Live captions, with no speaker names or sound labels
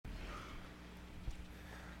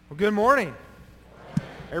Well, good morning.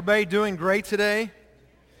 Everybody doing great today?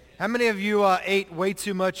 How many of you ate way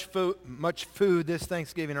too much food this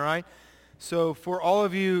Thanksgiving, all right? So for all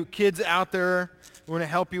of you kids out there, we're going to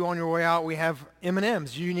help you on your way out. We have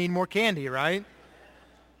M&Ms. You need more candy, right?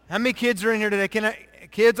 How many kids are in here today?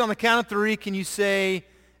 Kids, on the count of three, can you say,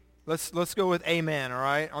 let's go with amen, all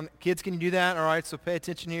right? Kids, can you do that? All right, so pay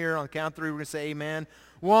attention here. On the count of three, we're going to say amen.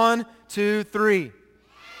 1, 2, 3.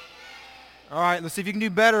 All right, let's see if you can do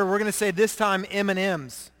better. We're going to say this time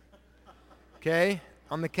M&Ms. Okay?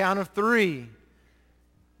 On the count of three.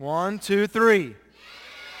 1, 2, 3.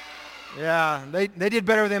 Yeah, they did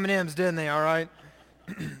better with M&Ms, didn't they? All right?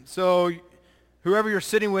 So whoever you're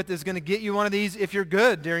sitting with is going to get you one of these if you're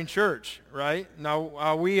good during church, right? Now,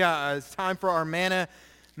 it's time for our manna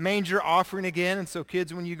manger offering again. And so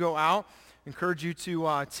kids, when you go out, I encourage you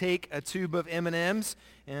to take a tube of M&Ms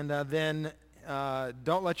and then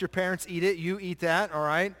don't let your parents eat it. You eat that, all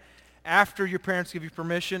right, after your parents give you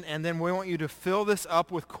permission. And then we want you to fill this up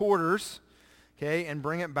with quarters, okay, and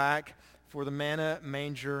bring it back for the manna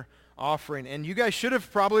manger offering. And you guys should have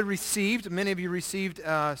probably received, many of you received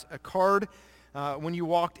a card when you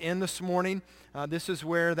walked in this morning. This is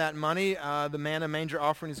where that money, the manna manger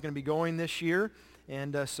offering, is going to be going this year.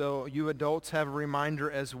 And so you adults have a reminder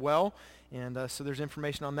as well. And so there's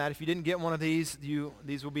information on that. If you didn't get one of these,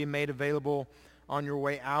 these will be made available on your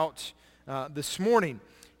way out this morning.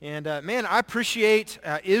 And man, I appreciate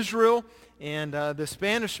Israel and the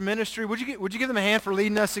Spanish ministry. Would you give them a hand for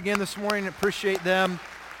leading us again this morning? Appreciate them.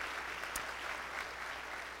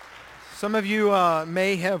 Some of you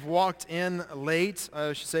may have walked in late.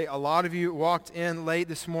 I should say a lot of you walked in late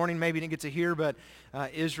this morning. Maybe you didn't get to hear, but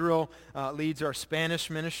Israel leads our Spanish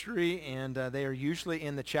ministry, and they are usually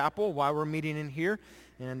in the chapel while we're meeting in here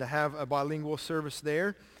and have a bilingual service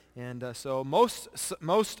there. And so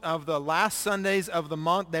most of the last Sundays of the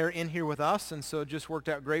month, they're in here with us, and so it just worked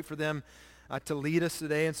out great for them to lead us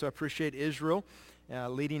today. And so I appreciate Israel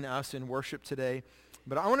leading us in worship today.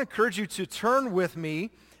 But I want to encourage you to turn with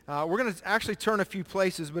me. We're going to actually turn a few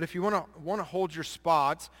places, but if you want to hold your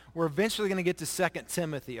spots, we're eventually going to get to 2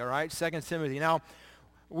 Timothy, all right? 2 Timothy. Now,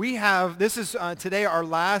 this is today our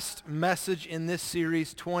last message in this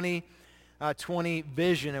series, 2020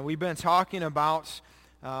 Vision, and we've been talking about,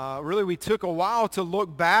 really we took a while to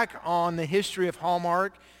look back on the history of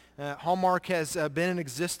Hallmark. Hallmark has been in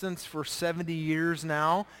existence for 70 years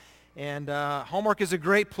now, and Hallmark is a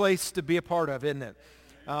great place to be a part of, isn't it?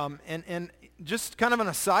 And just kind of on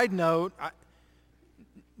a side note,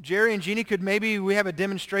 Jerry and Jeannie, could maybe we have a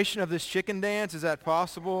demonstration of this chicken dance? Is that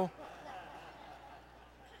possible?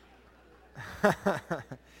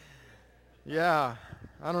 Yeah,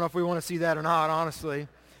 I don't know if we want to see that or not, honestly.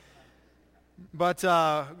 But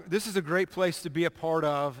this is a great place to be a part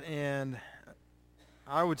of, and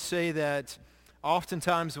I would say that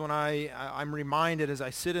oftentimes when I'm reminded as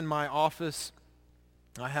I sit in my office,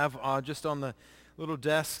 I have just on the little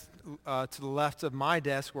desk to the left of my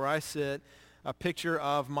desk where I sit, a picture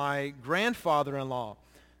of my grandfather-in-law.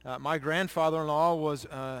 My grandfather-in-law was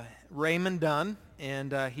Raymond Dunn,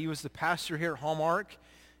 and he was the pastor here at Hallmark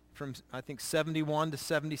from, I think, 71 to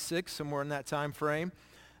 76, somewhere in that time frame.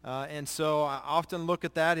 And so I often look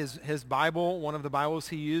at that. His Bible, one of the Bibles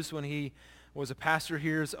he used when he was a pastor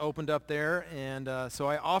here, is opened up there. And so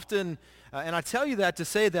I often, and I tell you that to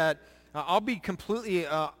say that I'll be completely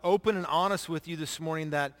open and honest with you this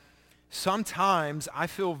morning that sometimes I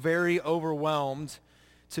feel very overwhelmed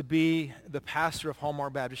to be the pastor of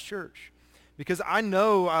Hallmark Baptist Church. Because I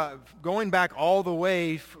know, going back all the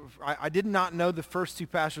way, I did not know the first two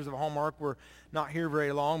pastors of Hallmark were not here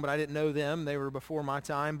very long, but I didn't know them. They were before my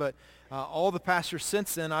time. But all the pastors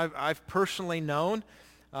since then I've personally known,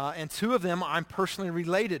 and two of them I'm personally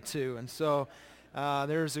related to. And so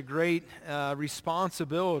there's a great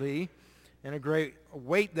responsibility and a great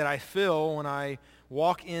weight that I feel when I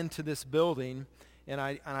walk into this building and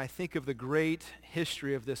I think of the great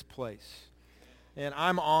history of this place. And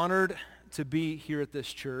I'm honored to be here at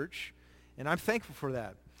this church, and I'm thankful for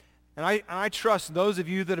that. And I trust those of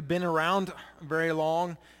you that have been around very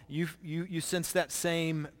long, you sense that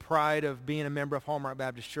same pride of being a member of Hallmark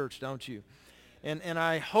Baptist Church, don't you? And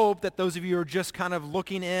I hope that those of you who are just kind of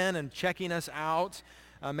looking in and checking us out,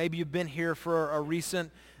 maybe you've been here for a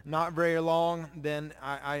recent, not very long, then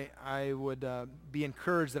I would be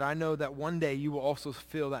encouraged that I know that one day you will also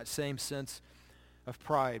feel that same sense of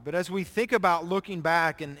pride. But as we think about looking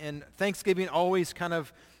back, and Thanksgiving always kind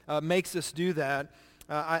of makes us do that,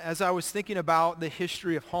 as I was thinking about the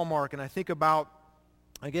history of Hallmark, and I think about,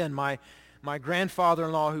 again, my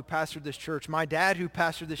grandfather-in-law who pastored this church, my dad who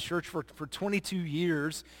pastored this church for 22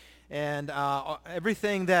 years, And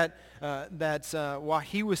everything that while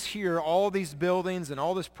he was here, all these buildings and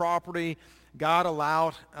all this property, God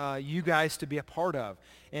allowed you guys to be a part of.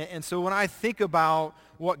 And so when I think about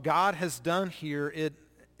what God has done here,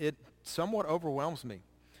 it somewhat overwhelms me.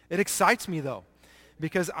 It excites me, though,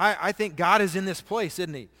 because I think God is in this place,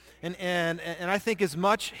 isn't he? And I think as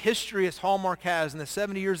much history as Hallmark has in the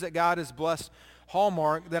 70 years that God has blessed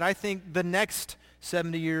Hallmark, that I think the next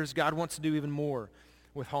 70 years God wants to do even more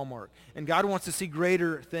with Hallmark. And God wants to see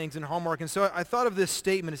greater things in Hallmark. And so I thought of this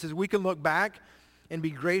statement. It says, we can look back and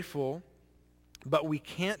be grateful, but we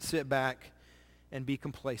can't sit back and be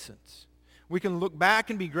complacent. We can look back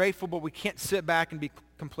and be grateful, but we can't sit back and be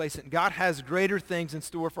complacent. God has greater things in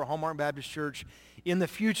store for Hallmark Baptist Church in the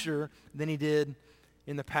future than he did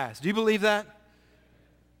in the past. Do you believe that?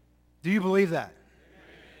 Do you believe that?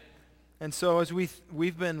 And so as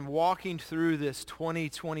we've been walking through this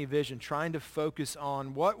 2020 vision, trying to focus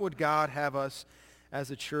on what would God have us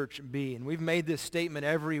as a church be. And we've made this statement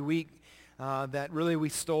every week that really we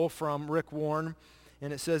stole from Rick Warren.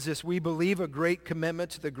 And it says this: we believe a great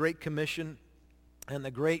commitment to the Great Commission and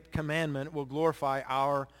the Great Commandment will glorify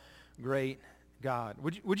our great God.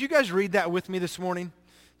 Would you guys read that with me this morning?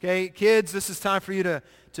 Okay, kids, this is time for you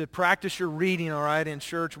to practice your reading, all right, in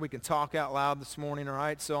church. We can talk out loud this morning, all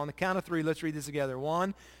right? So on the count of three, let's read this together.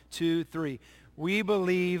 1, 2, 3. We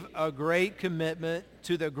believe a great commitment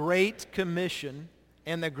to the Great Commission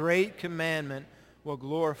and the Great Commandment will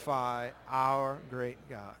glorify our great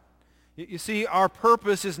God. You see, our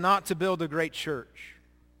purpose is not to build a great church.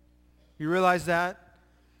 You realize that?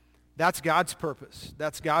 That's God's purpose.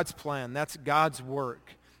 That's God's plan. That's God's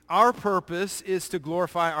work. Our purpose is to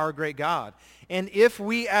glorify our great God. And if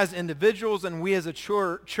we as individuals and we as a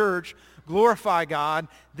church glorify God,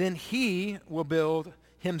 then he will build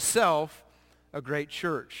himself a great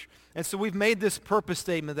church. And so we've made this purpose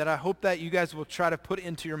statement that I hope that you guys will try to put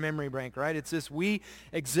into your memory bank, right? It's this: we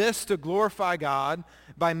exist to glorify God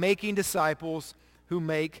by making disciples who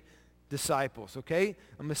make disciples, okay?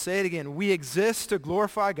 I'm going to say it again. We exist to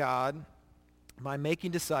glorify God by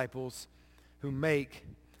making disciples who make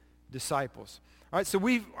disciples. All right, so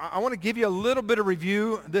I want to give you a little bit of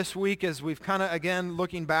review this week as we've kind of, again,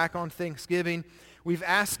 looking back on Thanksgiving. We've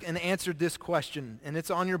asked and answered this question, and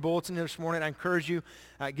it's on your bulletin this morning. I encourage you,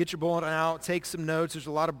 get your bulletin out, take some notes. There's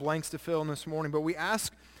a lot of blanks to fill in this morning, but we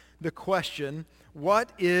ask the question,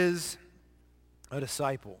 what is a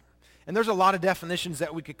disciple? And there's a lot of definitions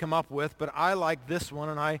that we could come up with, but I like this one,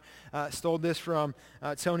 and I stole this from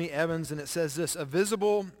Tony Evans, and it says this: a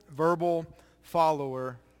visible, verbal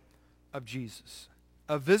follower of Jesus.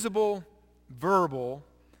 A visible, verbal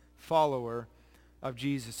follower of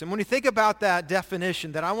Jesus. And when you think about that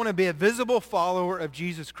definition, that I want to be a visible follower of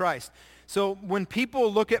Jesus Christ. So when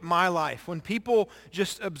people look at my life, when people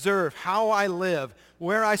just observe how I live,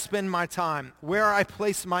 where I spend my time, where I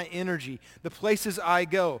place my energy, the places I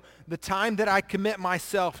go, the time that I commit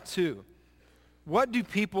myself to, what do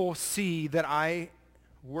people see that I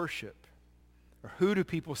worship? Or who do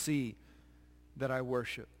people see that I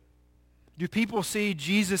worship? Do people see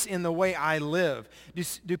Jesus in the way I live?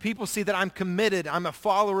 Do people see that I'm committed, I'm a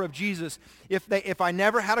follower of Jesus? If I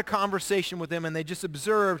never had a conversation with them and they just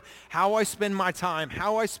observed how I spend my time,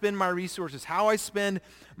 how I spend my resources, how I spend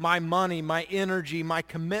my money, my energy, my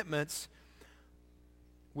commitments,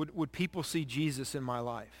 would people see Jesus in my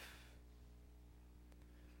life?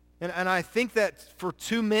 And I think that for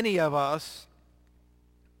too many of us,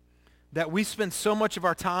 that we spend so much of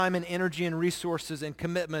our time and energy and resources and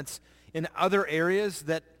commitments in other areas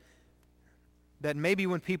that maybe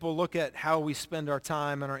when people look at how we spend our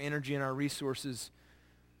time and our energy and our resources,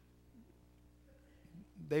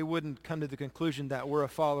 they wouldn't come to the conclusion that we're a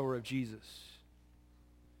follower of Jesus.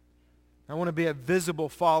 I want to be a visible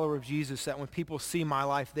follower of Jesus, that when people see my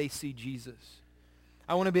life, they see Jesus.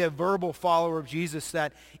 I want to be a verbal follower of Jesus,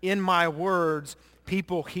 that in my words,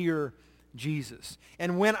 people hear Jesus.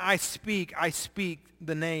 And when I speak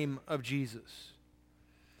the name of Jesus.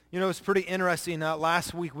 You know, it's pretty interesting.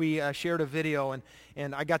 Last week we shared a video,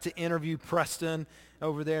 and I got to interview Preston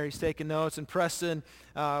over there. He's taking notes. And Preston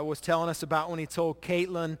was telling us about when he told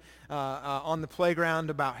Caitlin on the playground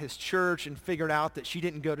about his church and figured out that she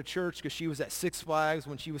didn't go to church because she was at Six Flags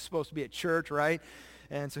when she was supposed to be at church, right?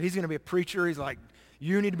 And so he's going to be a preacher. He's like,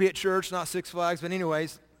 you need to be at church, not Six Flags. But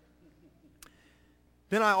anyways,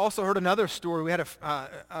 then I also heard another story. We had a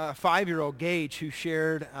 5-year-old, Gage, who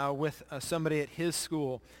shared with somebody at his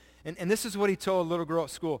school. And this is what he told a little girl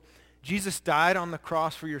at school. Jesus died on the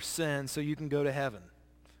cross for your sins so you can go to heaven.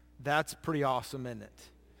 That's pretty awesome, isn't it?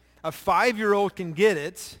 A 5-year-old can get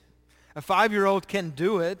it. A 5-year-old can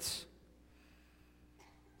do it.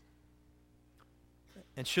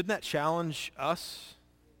 And shouldn't that challenge us?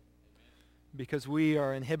 Because we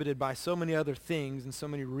are inhibited by so many other things and so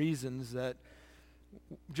many reasons that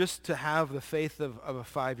just to have the faith of a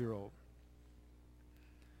 5-year-old.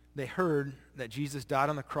 They heard that Jesus died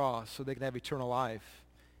on the cross so they could have eternal life.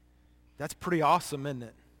 That's pretty awesome, isn't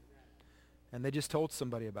it? And they just told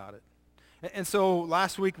somebody about it. And so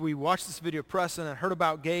last week we watched this video of Preston and heard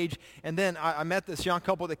about Gage. And then I met this young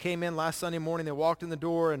couple that came in last Sunday morning. They walked in the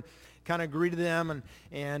door and kind of greeted them.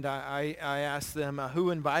 And I asked them, who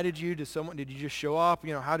invited you? Did you just show up?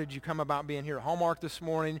 How did you come about being here at Hallmark this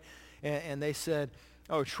morning? And they said,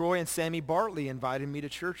 oh, Troy and Sammy Bartley invited me to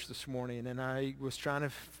church this morning. And I was trying to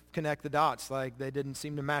connect the dots. Like, they didn't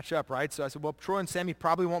seem to match up, right? So I said, well, Troy and Sammy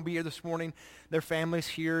probably won't be here this morning. Their family's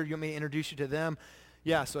here. You want me to introduce you to them?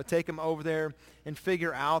 Yeah, so I take them over there and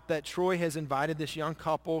figure out that Troy has invited this young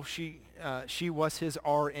couple. She was his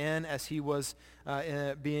RN as he was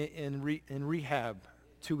in rehab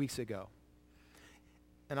 2 weeks ago.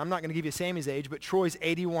 And I'm not going to give you Sammy's age, but Troy's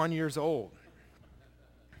 81 years old.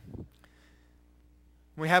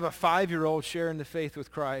 We have a 5-year-old sharing the faith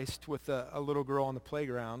with Christ with a little girl on the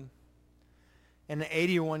playground, and an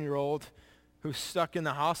 81-year-old who's stuck in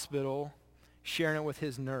the hospital sharing it with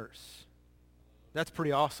his nurse. That's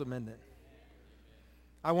pretty awesome, isn't it?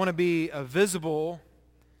 I want to be a visible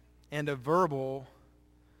and a verbal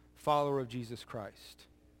follower of Jesus Christ.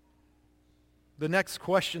 The next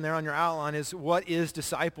question there on your outline is, what is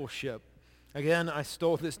discipleship? Again, I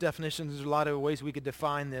stole this definition. There's a lot of ways we could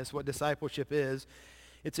define this, what discipleship is.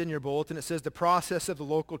 It's in your bulletin. It says, the process of the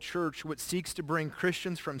local church which seeks to bring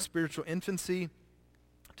Christians from spiritual infancy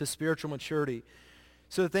to spiritual maturity,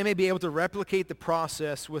 so that they may be able to replicate the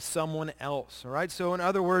process with someone else, all right? So in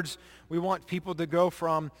other words, we want people to go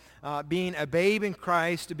from being a babe in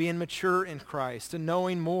Christ to being mature in Christ, to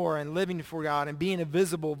knowing more and living for God and being a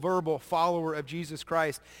visible, verbal follower of Jesus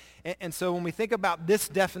Christ. And so when we think about this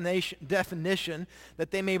definition,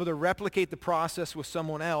 that they may be able to replicate the process with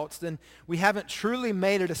someone else, then we haven't truly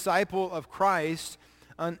made a disciple of Christ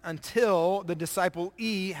until the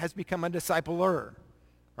disciple-ee has become a discipler.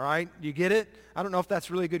 All right, you get it? I don't know if that's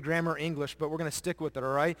really good grammar or English, but we're going to stick with it,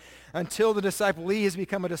 all right? Until the disciple-ee has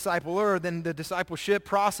become a discipler, then the discipleship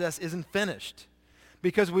process isn't finished,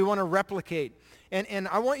 because we want to replicate. And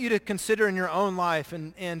I want you to consider in your own life,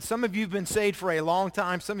 and some of you have been saved for a long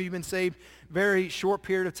time, some of you have been saved very short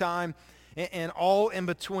period of time, and all in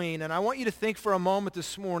between. And I want you to think for a moment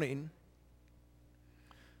this morning,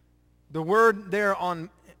 the word there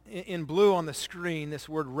in blue on the screen, this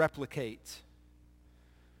word replicate,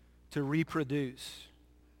 to reproduce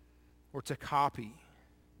or to copy.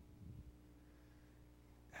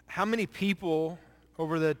 How many people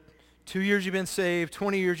over the 2 years you've been saved,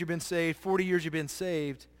 20 years you've been saved, 40 years you've been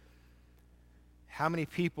saved, how many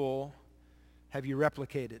people have you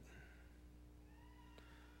replicated?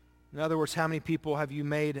 In other words, how many people have you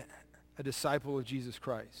made a disciple of Jesus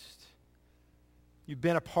Christ? You've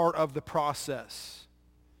been a part of the process.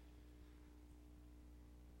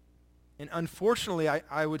 And unfortunately,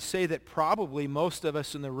 I would say that probably most of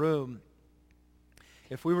us in the room,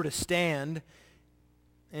 if we were to stand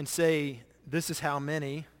and say, this is how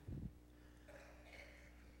many,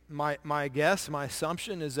 my guess, my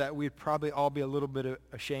assumption is that we'd probably all be a little bit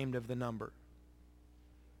ashamed of the number.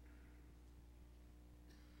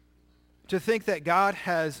 To think that God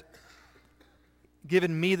has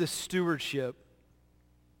given me the stewardship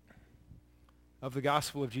of the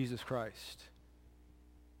gospel of Jesus Christ.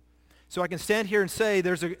 So I can stand here and say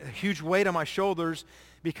there's a huge weight on my shoulders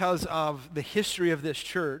because of the history of this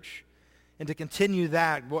church, and to continue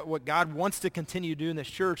that, what God wants to continue to do in this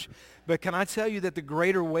church. But can I tell you that the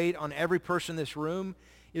greater weight on every person in this room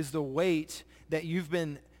is the weight that you've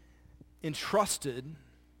been entrusted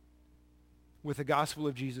with the gospel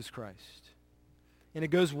of Jesus Christ. And it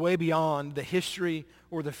goes way beyond the history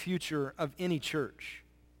or the future of any church.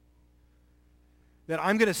 That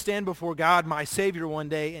I'm going to stand before God, my Savior, one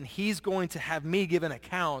day, and He's going to have me give an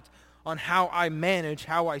account on how I manage,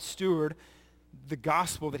 how I steward the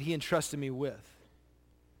gospel that He entrusted me with.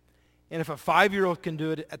 And if a 5-year-old can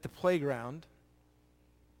do it at the playground,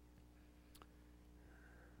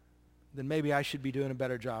 then maybe I should be doing a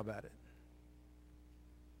better job at it.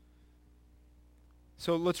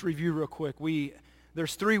 So let's review real quick.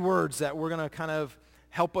 There's 3 words that we're going to kind of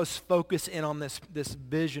help us focus in on this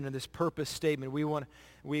vision and this purpose statement.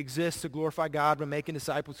 We exist to glorify God by making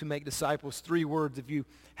disciples who make disciples. 3 words. If you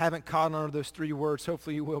haven't caught on to those 3 words,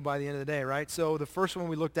 hopefully you will by the end of the day, right? So the first one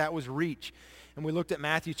we looked at was reach. And we looked at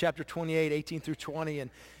Matthew chapter 28, 18 through 20,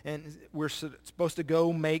 and we're supposed to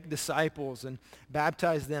go make disciples and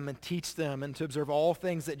baptize them and teach them and to observe all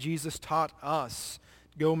things that Jesus taught us.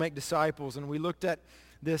 go make disciples. And we looked at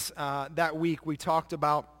this that week. We talked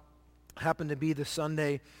about, happened to be the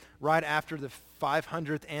Sunday right after the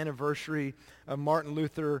 500th anniversary of Martin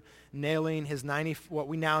Luther nailing his what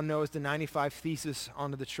we now know as the 95 Thesis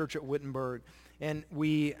onto the church at Wittenberg. And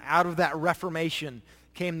out of that Reformation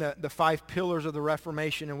came the 5 pillars of the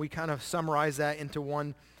Reformation, and we kind of summarize that into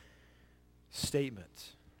one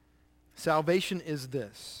statement. Salvation is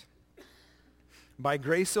this: by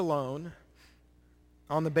grace alone,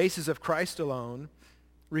 on the basis of Christ alone,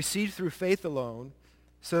 received through faith alone,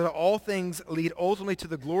 so that all things lead ultimately to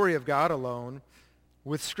the glory of God alone,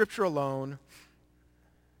 with Scripture alone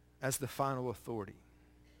as the final authority.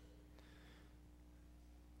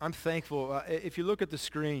 I'm thankful. If you look at the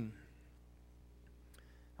screen,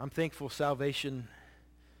 I'm thankful salvation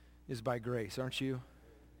is by grace, aren't you?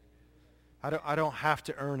 I don't have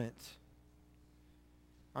to earn it.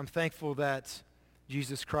 I'm thankful that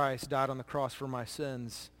Jesus Christ died on the cross for my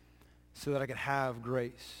sins so that I could have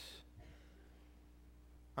grace.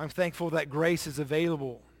 I'm thankful that grace is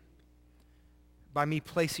available by me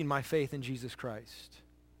placing my faith in Jesus Christ.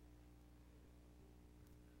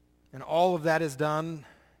 And all of that is done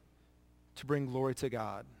to bring glory to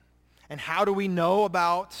God. And how do we know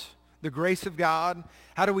about the grace of God?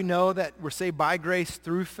 How do we know that we're saved by grace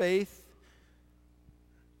through faith?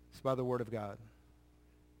 It's by the Word of God.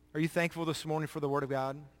 Are you thankful this morning for the Word of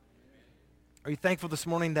God? Are you thankful this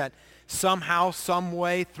morning that somehow, some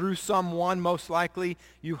way, through someone, most likely,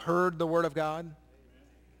 you heard the Word of God?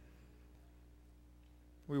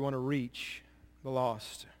 We want to reach the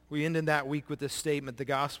lost. We ended that week with this statement: the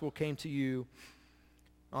gospel came to you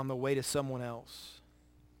on the way to someone else.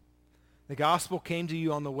 The gospel came to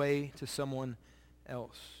you on the way to someone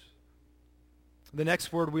else. The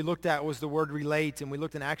next word we looked at was the word relate, and we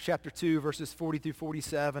looked in Acts chapter 2, verses 40 through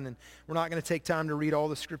 47, and we're not going to take time to read all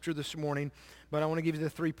the scripture this morning, but I want to give you the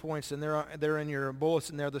 3 points, and they're in your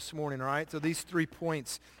bulletin there this morning, all right? So these 3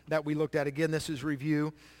 points that we looked at, again, this is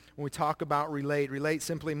review. When we talk about relate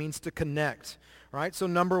simply means to connect, all right? So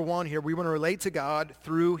number 1 here, we want to relate to God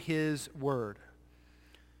through His Word.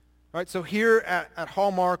 All right, so here at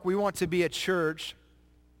Hallmark, we want to be a church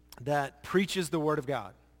that preaches the Word of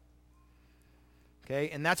God. Okay,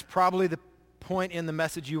 and that's probably the point in the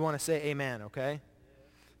message you want to say amen, okay?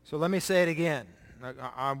 So let me say it again.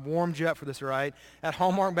 I warmed you up for this, all right? At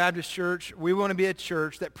Hallmark Baptist Church, we want to be a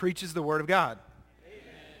church that preaches the Word of God. Amen.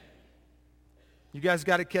 You guys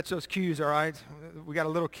got to catch those cues, all right? We got a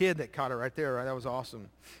little kid that caught it right there, right? That was awesome.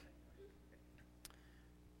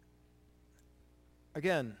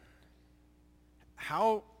 Again,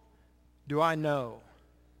 how do I know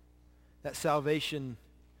that salvation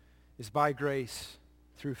is by grace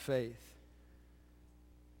through faith?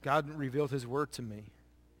 God revealed His Word to me.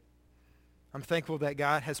 I'm thankful that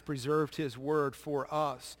God has preserved His Word for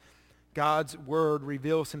us. God's Word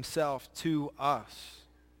reveals Himself to us.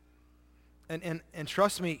 And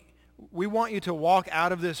trust me, we want you to walk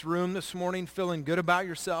out of this room this morning feeling good about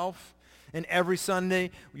yourself. And every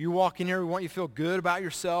Sunday, you walk in here, we want you to feel good about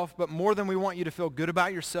yourself. But more than we want you to feel good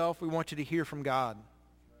about yourself, we want you to hear from God.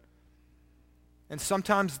 And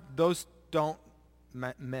sometimes those don't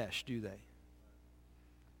mesh, do they?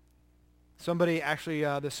 Somebody actually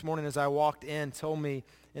this morning as I walked in told me,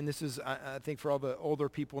 and this is, I think for all the older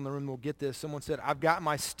people in the room will get this, someone said, I've got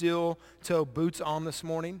my steel-toe boots on this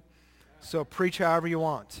morning, so preach however you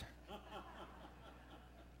want.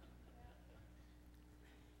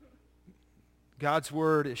 God's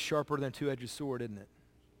Word is sharper than a two-edged sword, isn't it?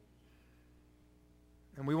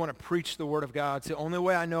 And we want to preach the Word of God. It's the only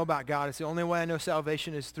way I know about God. It's the only way I know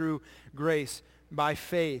salvation is through grace, by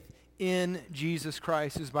faith in Jesus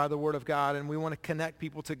Christ, is by the Word of God. And we want to connect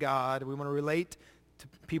people to God. We want to relate to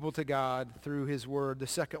people to God through His Word. The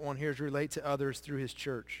second one here is relate to others through His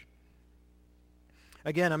church.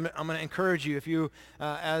 Again, I'm going to encourage you, if you,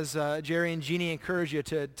 as Jerry and Jeannie encourage you,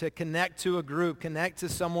 to connect to a group, connect to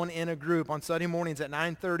someone in a group. On Sunday mornings at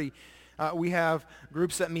 9:30, we have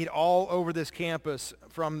groups that meet all over this campus,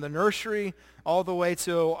 from the nursery all the way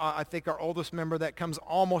to, I think our oldest member that comes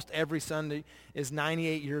almost every Sunday is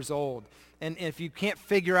 98 years old. And if you can't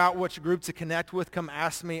figure out which group to connect with, come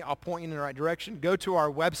ask me. I'll point you in the right direction. Go to our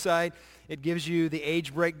website. It gives you the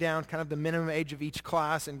age breakdown, kind of the minimum age of each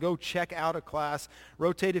class, and go check out a class,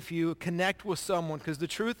 rotate a few, connect with someone, because the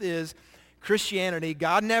truth is, Christianity,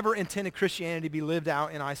 God never intended Christianity to be lived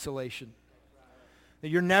out in isolation.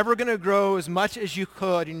 You're never going to grow as much as you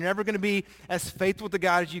could. You're never going to be as faithful to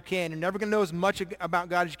God as you can. You're never going to know as much about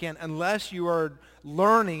God as you can unless you are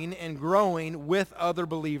learning and growing with other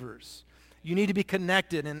believers. You need to be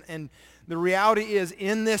connected. And The reality is,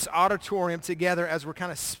 in this auditorium together, as we're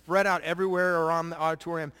kind of spread out everywhere around the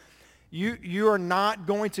auditorium, you are not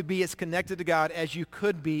going to be as connected to God as you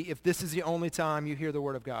could be if this is the only time you hear the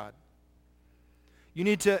Word of God. You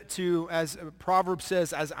need to, as Proverbs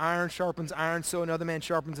says, as iron sharpens iron, so another man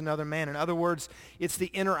sharpens another man. In other words, it's the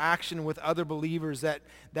interaction with other believers that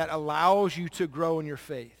allows you to grow in your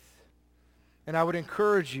faith. And I would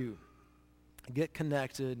encourage you, get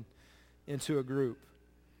connected into a group.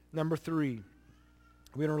 Number 3,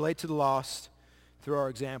 we're going to relate to the lost through our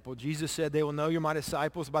example. Jesus said, they will know you're my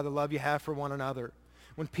disciples by the love you have for one another.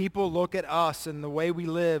 When people look at us and the way we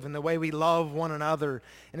live and the way we love one another,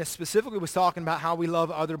 and it specifically was talking about how we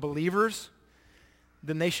love other believers,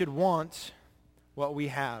 then they should want what we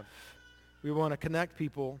have. We want to connect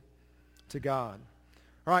people to God.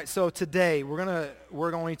 All right, so today we're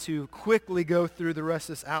going to quickly go through the rest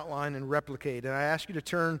of this outline and replicate. And I ask you to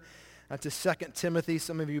turn to 2 Timothy.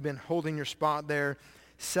 Some of you have been holding your spot there.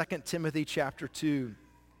 2 Timothy chapter 2.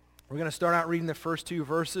 We're going to start out reading the first 2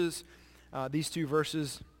 verses. These 2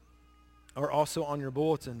 verses are also on your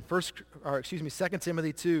bulletin. 2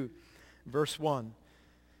 Timothy 2, verse 1.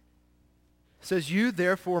 It says, you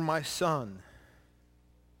therefore, my son.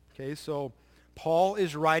 Okay, so Paul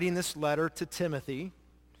is writing this letter to Timothy.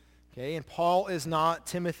 Okay, and Paul is not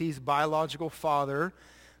Timothy's biological father,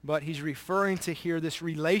 but he's referring to here this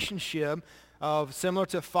relationship of similar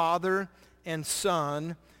to father and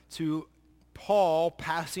son, to Paul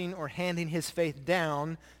passing or handing his faith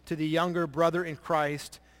down to the younger brother in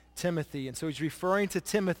Christ, Timothy. And so he's referring to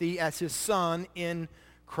Timothy as his son in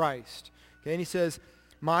Christ. Okay, and he says,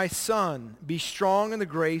 my son, be strong in the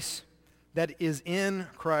grace that is in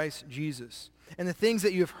Christ Jesus. And the things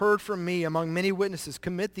that you have heard from me among many witnesses,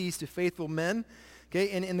 commit these to faithful men.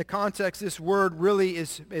 Okay, and in the context, this word really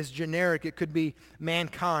is generic. It could be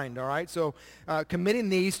mankind, all right? So committing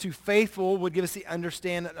these to faithful would give us the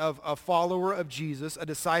understanding of a follower of Jesus, a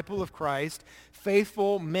disciple of Christ,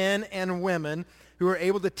 faithful men and women who are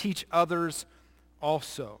able to teach others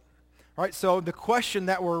also. All right, so the question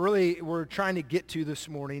that we're trying to get to this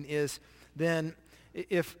morning is then,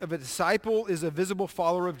 if a disciple is a visible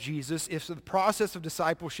follower of Jesus, if the process of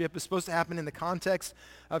discipleship is supposed to happen in the context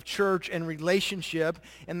of church and relationship,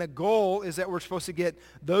 and the goal is that we're supposed to get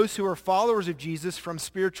those who are followers of Jesus from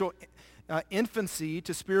spiritual infancy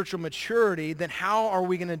to spiritual maturity, then how are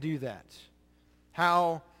we going to do that?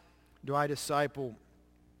 How do I disciple?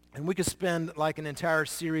 And we could spend like an entire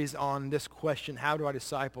series on this question, how do I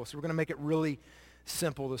disciple? So we're going to make it really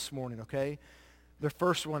simple this morning, okay? The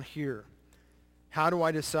first one here. How do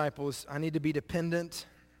I disciple? I need to be dependent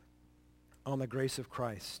on the grace of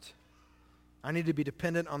Christ. I need to be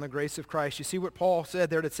dependent on the grace of Christ. You see what Paul said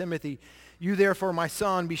there to Timothy. You therefore, my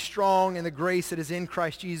son, be strong in the grace that is in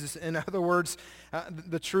Christ Jesus. In other words,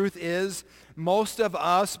 the truth is, most of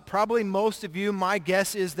us, probably most of you, my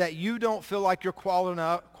guess is that you don't feel like you're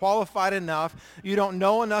qualified enough. You don't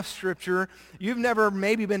know enough Scripture. You've never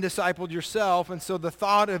maybe been discipled yourself. And so the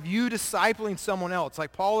thought of you discipling someone else,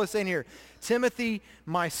 like Paul is saying here, Timothy,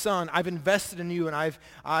 my son, I've invested in you, and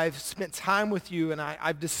I've spent time with you, and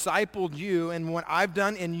I've discipled you, and what I've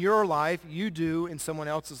done in your life, you do in someone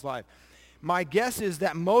else's life. My guess is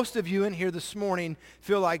that most of you in here this morning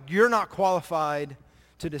feel like you're not qualified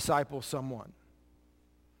to disciple someone.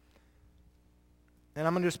 And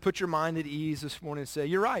I'm going to just put your mind at ease this morning and say,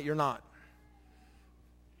 you're right, you're not.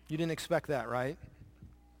 You didn't expect that, right?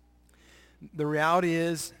 The reality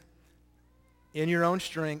is, in your own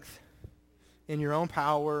strength, in your own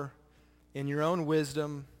power, in your own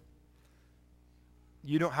wisdom,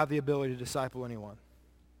 you don't have the ability to disciple anyone.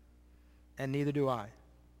 And neither do I.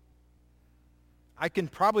 I can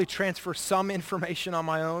probably transfer some information on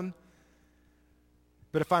my own,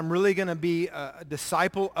 but if I'm really going to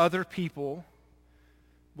disciple other people,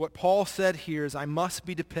 what Paul said here is I must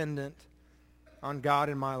be dependent on God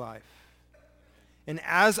in my life. And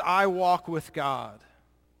as I walk with God,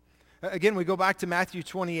 again, we go back to Matthew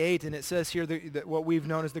 28, and it says here that what we've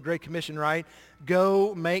known as the Great Commission, right?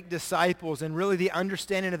 Go make disciples. And really the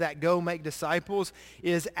understanding of that go make disciples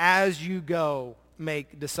is as you go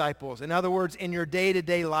make disciples. In other words, in your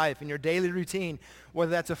day-to-day life, in your daily routine,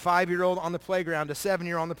 whether that's a 5-year-old on the playground, a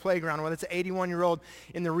 7-year-old on the playground, whether it's an 81-year-old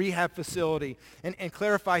in the rehab facility. And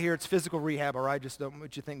clarify here, it's physical rehab, all right? Just don't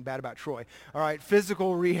what you think bad about Troy. All right,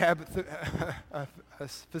 physical rehab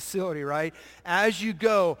facility, right? As you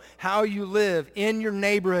go, how you live, in your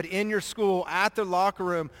neighborhood, in your school, at the locker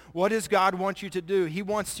room, what does God want you to do? He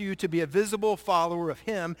wants you to be a visible follower of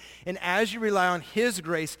Him. And as you rely on His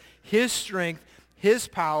grace, His strength, His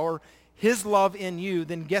power, His love in you,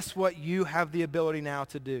 then guess what you have the ability now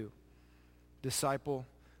to do? Disciple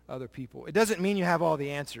other people. It doesn't mean you have all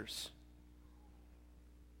the answers.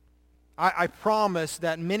 I promise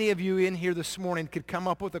that many of you in here this morning could come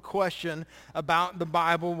up with a question about the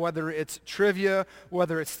Bible, whether it's trivia,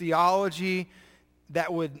 whether it's theology, I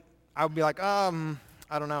would be like, I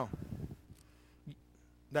don't know.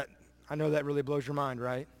 I know that really blows your mind,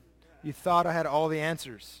 right? You thought I had all the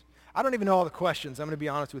answers. I don't even know all the questions. I'm going to be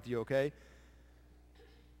honest with you, okay?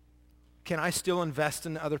 Can I still invest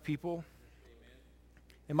in other people?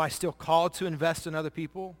 Am I still called to invest in other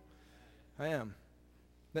people? I am.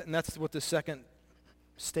 And that's what the second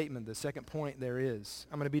statement, the second point there is.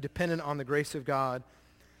 I'm going to be dependent on the grace of God,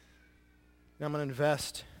 and I'm going to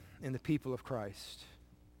invest in the people of Christ.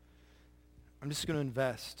 I'm just going to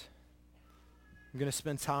invest. I'm going to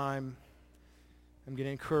spend time. I'm going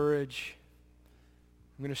to encourage.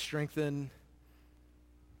 I'm going to strengthen.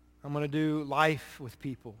 I'm going to do life with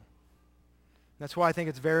people. That's why I think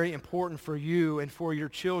it's very important for you and for your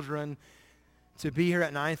children to be here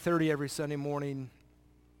at 9:30 every Sunday morning,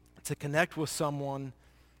 to connect with someone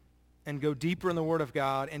and go deeper in the Word of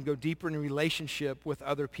God and go deeper in a relationship with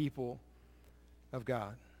other people of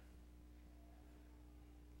God.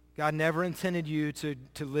 God never intended you to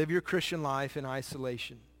live your Christian life in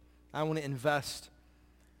isolation. I want to invest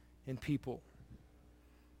in people.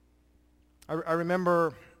 I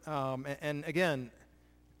remember, and again,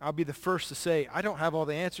 I'll be the first to say, I don't have all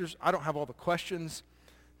the answers, I don't have all the questions,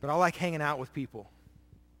 but I like hanging out with people.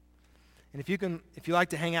 And if you like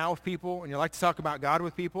to hang out with people and you like to talk about God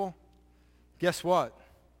with people, guess what?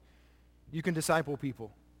 You can disciple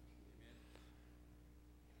people.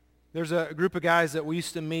 There's a group of guys that we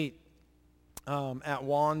used to meet at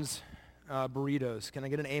Juan's Burritos. Can I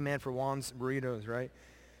get an amen for Juan's Burritos, right?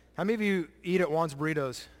 How many of you eat at Juan's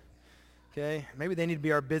Burritos? Okay, maybe they need to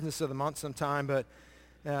be our business of the month sometime, but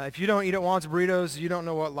if you don't eat at Juan's Burritos, you don't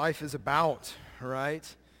know what life is about,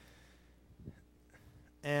 right?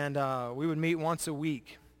 And we would meet once a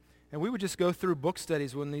week. And we would just go through book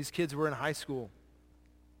studies when these kids were in high school.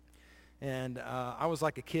 And I was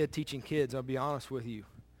like a kid teaching kids, I'll be honest with you.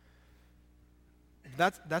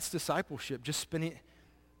 That's discipleship, just spending.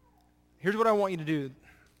 Here's what I want you to do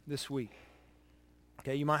this week.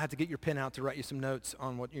 Okay, you might have to get your pen out to write you some notes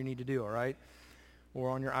on what you need to do, all right? Or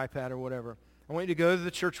on your iPad or whatever. I want you to go to the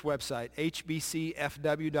church website,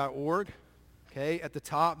 hbcfw.org. Okay, at the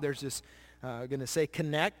top there's this going to say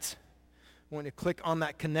connect. I want you to click on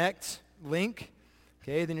that connect link.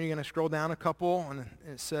 Okay, then you're going to scroll down a couple, and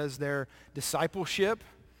it says there discipleship.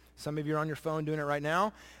 Some of you are on your phone doing it right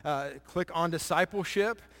now. Click on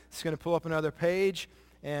discipleship. It's going to pull up another page,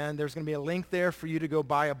 and there's going to be a link there for you to go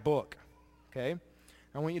buy a book. Okay,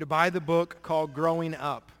 I want you to buy the book called Growing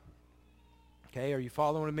Up. Okay, are you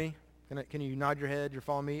following me? Can you nod your head? You're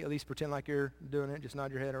following me? At least pretend like you're doing it. Just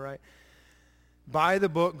nod your head, all right? Buy the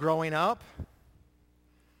book Growing Up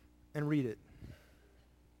and read it.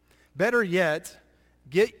 Better yet,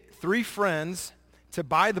 get 3 friends to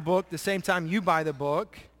buy the book the same time you buy the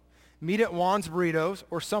book. Meet at Juan's Burritos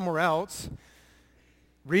or somewhere else.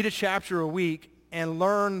 Read a chapter a week and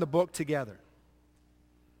learn the book together.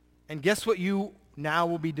 And guess what you now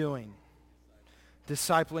will be doing?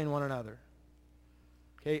 Discipling one another.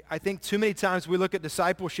 Okay, I think too many times we look at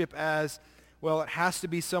discipleship as, well, it has to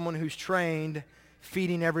be someone who's trained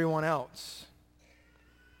feeding everyone else.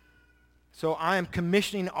 So I am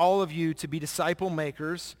commissioning all of you to be disciple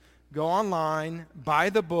makers. Go online,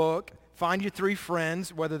 buy the book, find your 3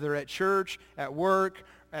 friends, whether they're at church, at work,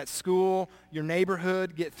 at school, your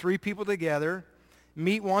neighborhood. Get 3 people together,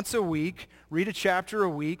 meet once a week, read a chapter a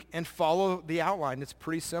week, and follow the outline. It's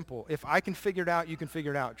pretty simple. If I can figure it out, you can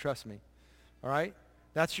figure it out. Trust me. All right?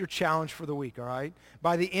 That's your challenge for the week, all right?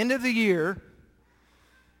 By the end of the year,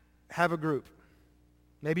 have a group.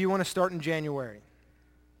 Maybe you want to start in January.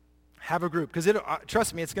 Have a group. Because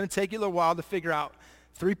trust me, it's going to take you a little while to figure out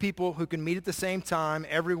 3 people who can meet at the same time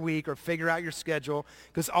every week or figure out your schedule.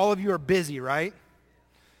 Because all of you are busy, right?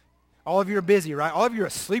 All of you are busy, right? All of you are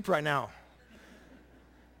asleep right now.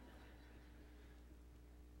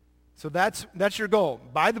 So that's your goal.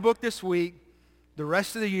 Buy the book this week. The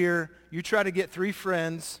rest of the year, you try to get 3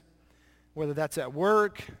 friends, whether that's at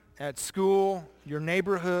work, at school, your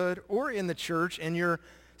neighborhood, or in the church, in your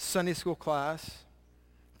Sunday school class.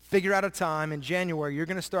 Figure out a time. In January, you're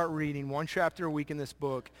going to start reading 1 chapter a week in this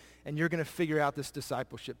book, and you're going to figure out this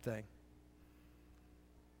discipleship thing.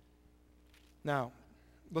 Now,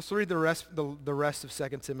 let's read the rest of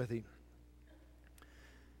 2 Timothy.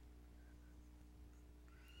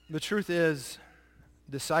 The truth is,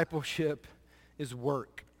 discipleship is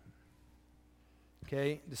work.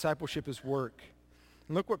 Okay? Discipleship is work.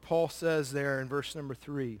 And look what Paul says there in verse number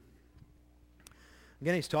 3.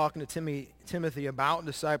 Again, he's talking to Timothy about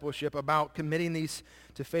discipleship, about committing these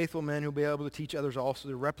to faithful men who will be able to teach others also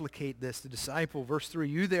to replicate this, to disciple. Verse 3,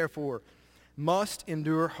 you therefore must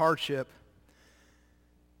endure hardship.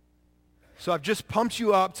 So I've just pumped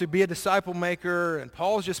you up to be a disciple maker, and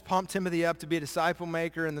Paul's just pumped Timothy up to be a disciple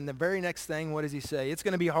maker, and then the very next thing, what does he say? It's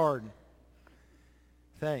going to be hard.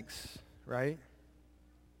 Thanks, right?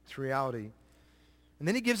 It's reality. And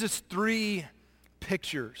then he gives us 3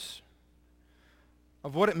 pictures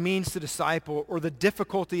of what it means to disciple, or the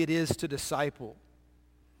difficulty it is to disciple.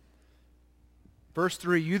 Verse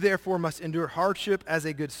 3, you therefore must endure hardship as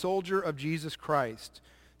a good soldier of Jesus Christ.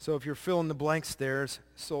 So if you're filling the blanks, there's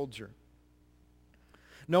soldier.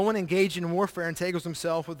 No one engaged in warfare entangles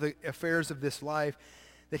himself with the affairs of this life,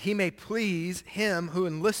 that he may please him who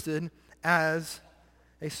enlisted as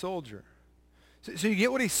a soldier. So you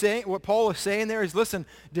get what he's saying, what Paul is saying there is, listen,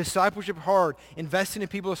 discipleship hard, investing in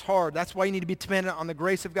people is hard. That's why you need to be dependent on the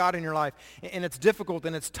grace of God in your life. And it's difficult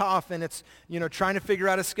and it's tough and it's, trying to figure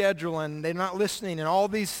out a schedule and they're not listening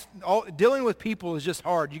and dealing with people is just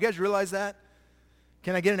hard. You guys realize that?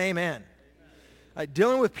 Can I get an amen?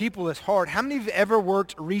 Dealing with people is hard. How many of you ever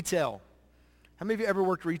worked retail? How many of you ever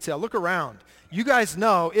worked retail? Look around. You guys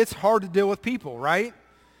know it's hard to deal with people, right?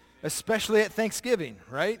 Especially at Thanksgiving,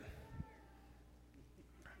 right?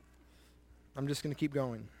 I'm just going to keep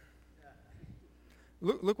going.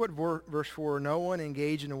 Look what verse 4, no one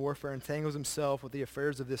engaged in a warfare entangles himself with the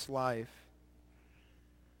affairs of this life,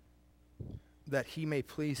 that he may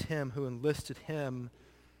please him who enlisted him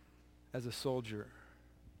as a soldier.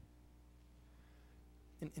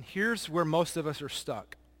 And here's where most of us are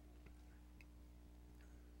stuck.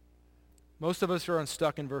 Most of us are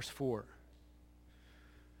unstuck in verse 4.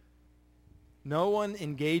 No one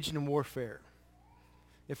engaged in warfare.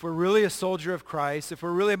 If we're really a soldier of Christ, if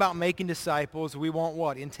we're really about making disciples, we won't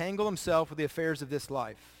what? Entangle himself with the affairs of this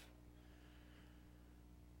life.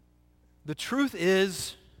 The truth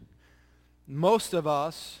is, most of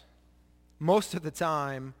us, most of the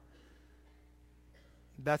time,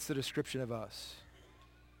 that's the description of us.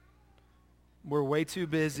 We're way too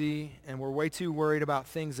busy and we're way too worried about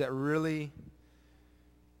things that really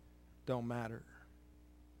don't matter.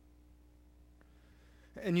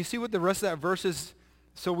 And you see what the rest of that verse is.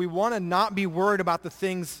 So we want to not be worried about the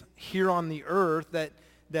things here on the earth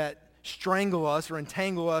that strangle us or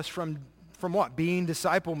entangle us from what? Being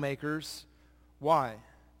disciple makers. Why?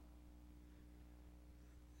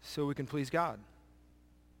 So we can please God,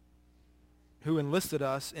 who enlisted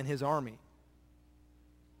us in his army.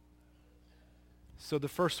 So the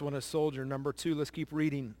first one is soldier. Number 2, let's keep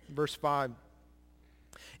reading. Verse 5.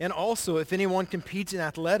 And also, if anyone competes in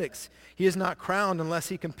athletics, he is not crowned unless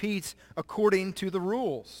he competes according to the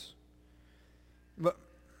rules. But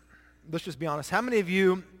let's just be honest. How many of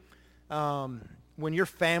you, when your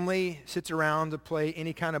family sits around to play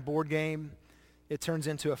any kind of board game, it turns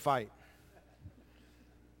into a fight?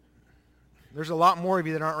 There's a lot more of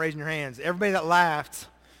you that aren't raising your hands. Everybody that laughed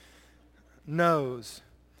knows.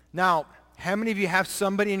 Now, how many of you have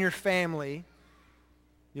somebody in your family,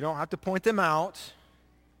 you don't have to point them out,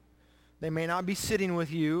 they may not be sitting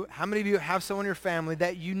with you. How many of you have someone in your family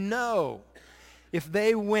that you know if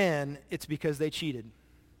they win, it's because they cheated?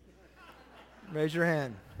 Raise your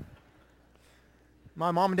hand.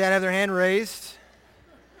 My mom and dad have their hand raised.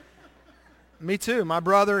 Me too. My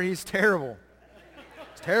brother, he's terrible.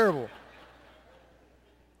 It's terrible.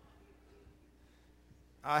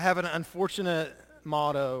 I have an unfortunate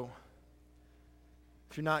motto.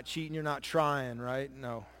 If you're not cheating, you're not trying, right?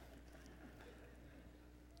 No.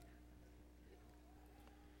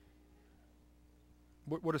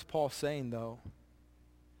 What is Paul saying, though?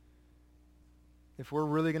 If we're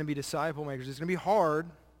really going to be disciple makers, it's going to be hard.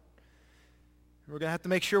 We're going to have to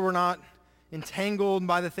make sure we're not entangled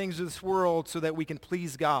by the things of this world so that we can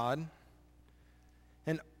please God.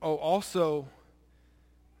 And also,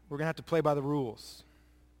 we're going to have to play by the rules.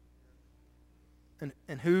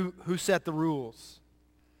 And who set the rules?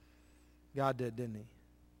 God did, didn't he?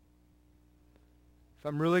 If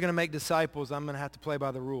I'm really going to make disciples, I'm going to have to play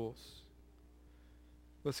by the rules.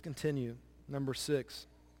 Let's continue. Number 6.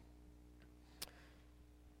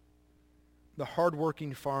 The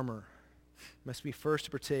hardworking farmer must be first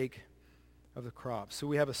to partake of the crop. So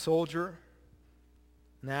we have a soldier,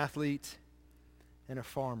 an athlete, and a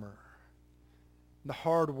farmer. The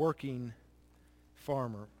hardworking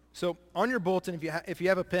farmer. So on your bulletin, if you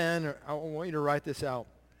have a pen, I want you to write this out.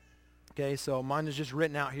 Okay, so mine is just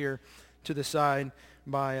written out here to the side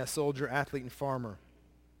by a soldier, athlete, and farmer.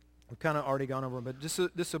 We've kind of already gone over them, but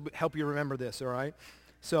this will help you remember this, all right?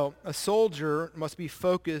 So a soldier must be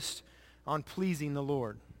focused on pleasing the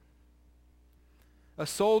Lord. a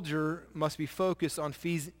soldier must be focused on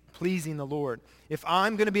pleasing the Lord. If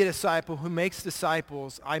I'm going to be a disciple who makes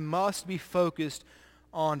disciples, I must be focused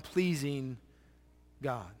on pleasing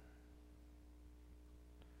God.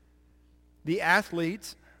 The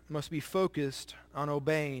athlete must be focused on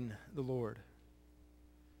obeying the Lord.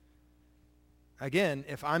 Again,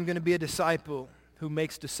 if I'm going to be a disciple who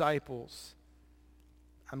makes disciples,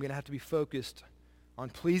 I'm going to have to be focused on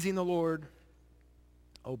pleasing the Lord,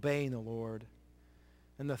 obeying the Lord.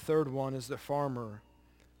 And the third one is the farmer.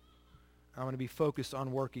 I'm going to be focused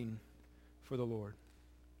on working for the Lord.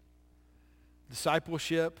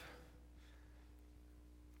 Discipleship,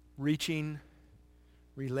 reaching,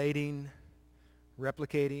 relating,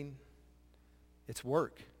 replicating, it's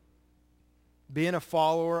work. Being a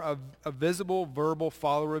follower, a visible, verbal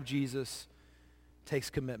follower of Jesus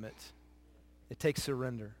takes commitment. It takes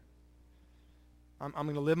surrender. I'm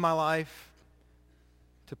going to live my life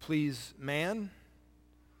to please man,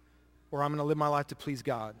 or I'm going to live my life to please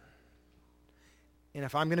God. And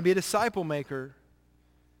if I'm going to be a disciple maker,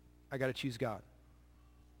 I got to choose God.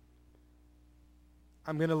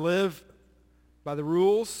 I'm going to live by the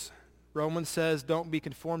rules. Romans says, don't be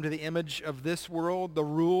conformed to the image of this world, the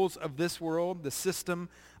rules of this world, the system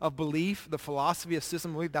of belief, the philosophy of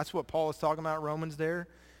system of belief. That's what Paul is talking about in Romans there.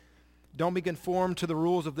 Don't be conformed to the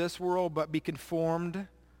rules of this world, but be conformed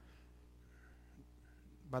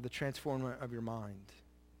by the transformation of your mind.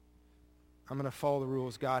 I'm going to follow the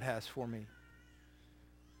rules God has for me.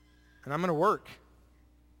 And I'm going to work.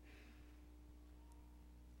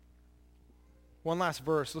 One last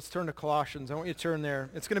verse. Let's turn to Colossians. I want you to turn there.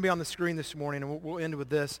 It's going to be on the screen this morning, and we'll end with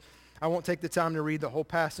this. I won't take the time to read the whole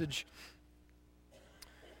passage.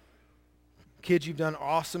 Kids, you've done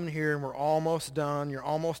awesome here, and we're almost done. You're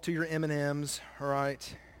almost to your M&Ms, all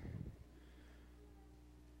right?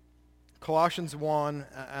 Colossians 1,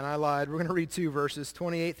 and I lied. We're going to read 2 verses,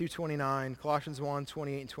 28 through 29. Colossians 1,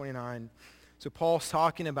 28 and 29. So Paul's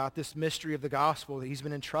talking about this mystery of the gospel that he's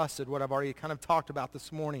been entrusted, what I've already kind of talked about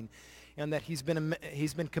this morning, and that he's been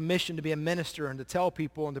commissioned to be a minister and to tell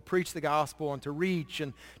people and to preach the gospel and to reach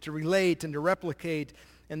and to relate and to replicate.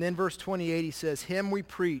 And then verse 28, he says, him we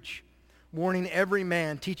preach, warning every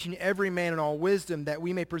man, teaching every man in all wisdom, that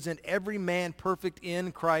we may present every man perfect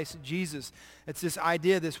in Christ Jesus. It's this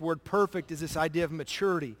idea, this word perfect is this idea of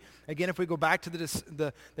maturity. Again, if we go back to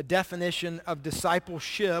the definition of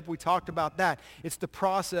discipleship, we talked about that. It's the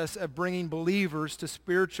process of bringing believers to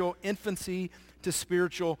spiritual infancy, to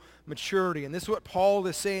spiritual maturity. And this is what Paul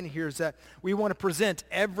is saying here, is that we want to present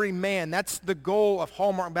every man. That's the goal of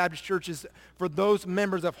Hallmark Baptist Church, is for those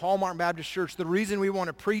members of Hallmark Baptist Church. The reason we want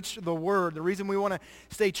to preach the word, the reason we want to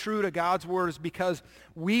stay true to God's word, is because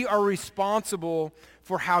we are responsible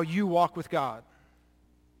for how you walk with God.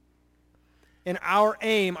 And our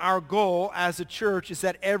aim, our goal as a church is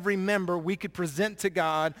that every member we could present to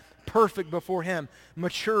God perfect before him,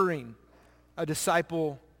 maturing, a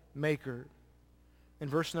disciple maker. In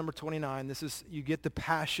verse number 29, this is, you get the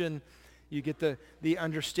passion, you get the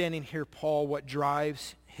understanding here, Paul, what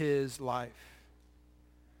drives his life.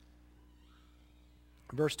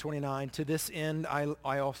 Verse 29, to this end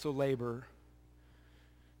I also labor,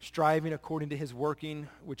 striving according to his working,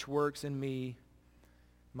 which works in me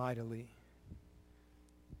mightily.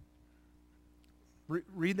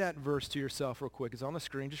 Read that verse to yourself real quick. It's on the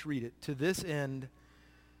screen. Just read it. To this end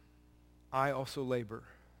I also labor,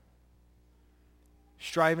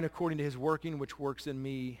 striving according to his working, which works in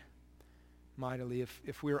me mightily.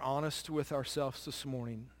 If we're honest with ourselves this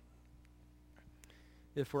morning,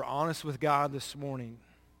 if we're honest with God this morning,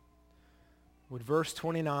 would verse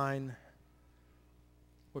 29,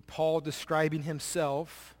 would Paul describing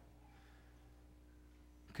himself,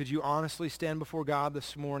 could you honestly stand before God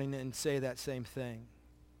this morning and say that same thing?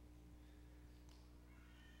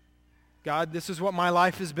 God, this is what my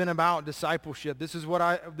life has been about, discipleship. This is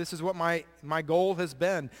what my goal has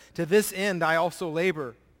been. To this end I also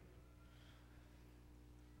labor,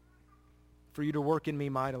 for you to work in me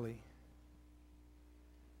mightily.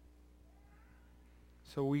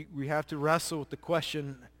 So we have to wrestle with the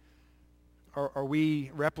question, are we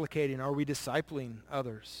replicating, are we discipling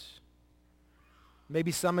others?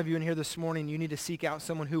 Maybe some of you in here this morning, you need to seek out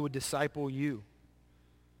someone who would disciple you.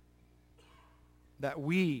 That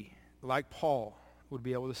we, like Paul, would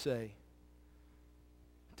be able to say,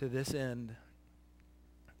 to this end,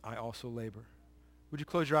 I also labor. Would you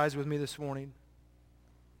close your eyes with me this morning?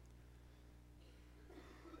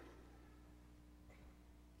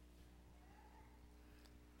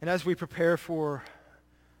 And as we prepare for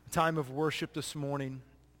a time of worship this morning,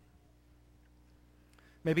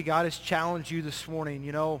 maybe God has challenged you this morning.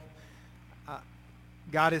 You know,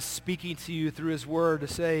 God is speaking to you through his word to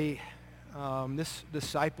say, this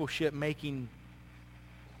discipleship making,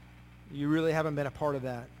 you really haven't been a part of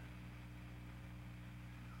that.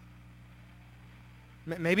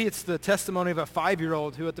 Maybe it's the testimony of a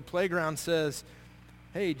 5-year-old who at the playground says,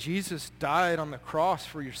 hey, Jesus died on the cross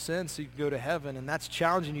for your sins so you can go to heaven. And that's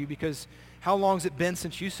challenging you because how long has it been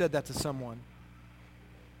since you said that to someone?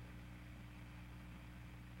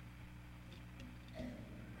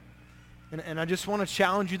 And I just want to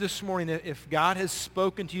challenge you this morning that if God has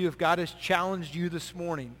spoken to you, if God has challenged you this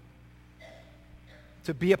morning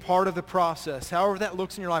to be a part of the process, however that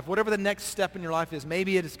looks in your life, whatever the next step in your life is,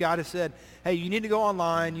 maybe it is God has said, hey, you need to go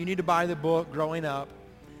online, you need to buy the book, Growing Up.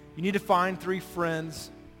 You need to find 3 friends,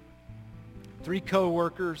 3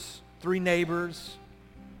 coworkers, 3 neighbors,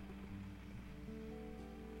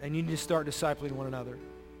 and you need to start discipling one another.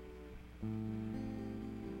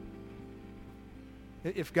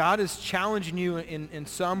 If God is challenging you in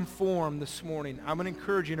some form this morning, I'm going to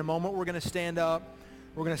encourage you. In a moment, we're going to stand up.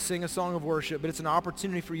 We're going to sing a song of worship, but it's an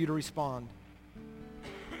opportunity for you to respond.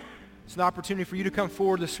 It's an opportunity for you to come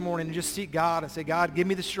forward this morning and just seek God and say, God, give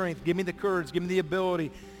me the strength, give me the courage, give me the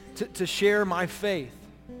ability to share my faith.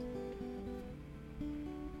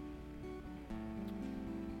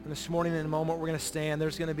 And this morning, in a moment, we're going to stand.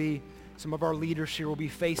 There's going to be some of our leaders here will be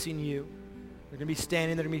facing you. They're going to be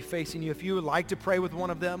standing, they're going to be facing you. If you would like to pray with one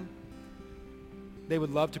of them, they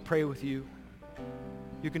would love to pray with you.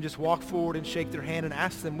 You can just walk forward and shake their hand and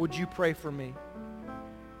ask them, would you pray for me?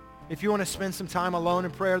 If you want to spend some time alone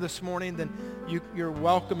in prayer this morning, then you're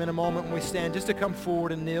welcome in a moment when we stand just to come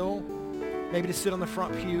forward and kneel, maybe to sit on the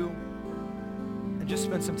front pew and just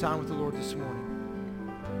spend some time with the Lord this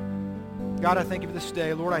morning. God, I thank you for this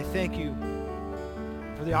day. Lord, I thank you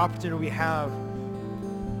for the opportunity we have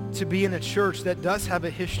to be in a church that does have a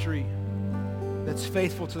history that's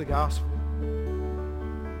faithful to the gospel.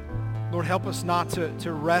 Lord, help us not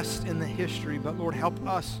to rest in the history, but Lord, help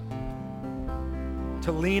us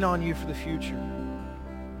to lean on you for the future,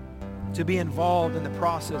 to be involved in the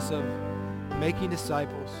process of making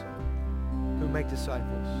disciples who make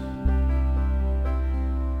disciples.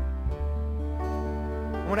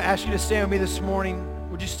 I want to ask you to stand with me this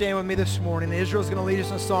morning. Would you stand with me this morning? Israel's going to lead us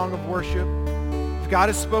in a song of worship. If God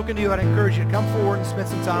has spoken to you, I'd encourage you to come forward and spend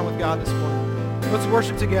some time with God this morning. Let's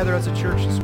worship together as a church this morning.